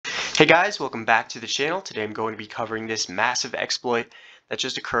Hey guys, welcome back to the channel. Today I'm going to be covering this massive exploit that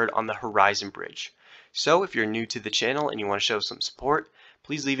just occurred on the Horizon Bridge. So if you're new to the channel and you want to show some support,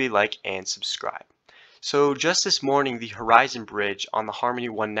 please leave a like and subscribe. So just this morning, the Horizon Bridge on the Harmony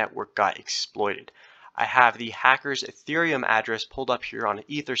One network got exploited. I have the hacker's Ethereum address pulled up here on an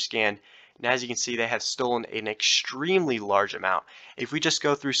Etherscan, and as you can see, they have stolen an extremely large amount. If we just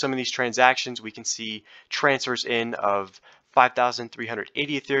go through some of these transactions, we can see transfers in of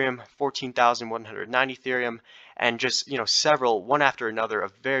 5,380 Ethereum, 14,190 Ethereum, and just several one after another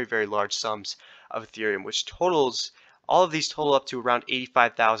of very large sums of Ethereum, which totals all of these total up to around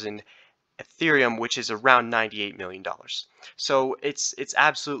 85,000 Ethereum, which is around $98 million. So it's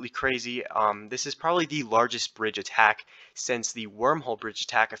absolutely crazy. This is probably the largest bridge attack since the Wormhole bridge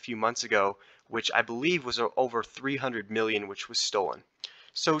attack a few months ago, which I believe was over 300 million, which was stolen.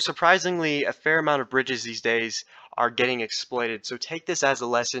 So surprisingly, a fair amount of bridges these days are getting exploited. So take this as a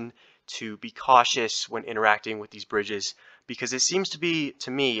lesson to be cautious when interacting with these bridges, because it seems to be,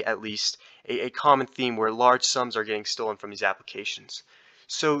 to me at least, a common theme where large sums are getting stolen from these applications.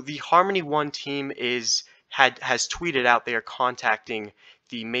 So the Harmony One team has tweeted out they are contacting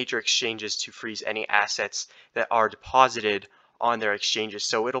the major exchanges to freeze any assets that are deposited on their exchanges.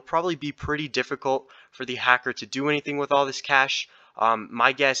 So it'll probably be pretty difficult for the hacker to do anything with all this cash.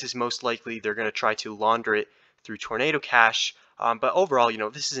 My guess is most likely they're going to try to launder it through Tornado Cash. But overall,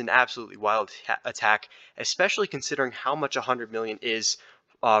 this is an absolutely wild attack, especially considering how much 100 million is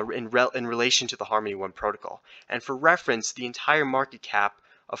in relation to the Harmony One protocol. And for reference, the entire market cap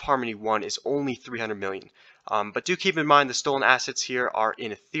of Harmony One is only 300 million. But do keep in mind the stolen assets here are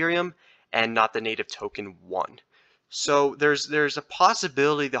in Ethereum and not the native token One. So there's a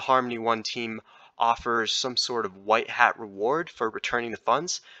possibility the Harmony One team offers some sort of white hat reward for returning the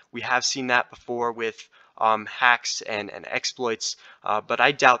funds. We have seen that before with hacks and exploits, but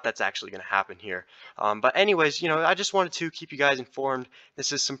I doubt that's actually going to happen here. But anyways, I just wanted to keep you guys informed.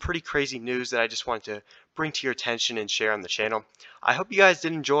 This is some pretty crazy news that I just wanted to bring to your attention and share on the channel. I hope you guys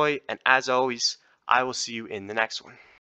did enjoy, and as always, I will see you in the next one.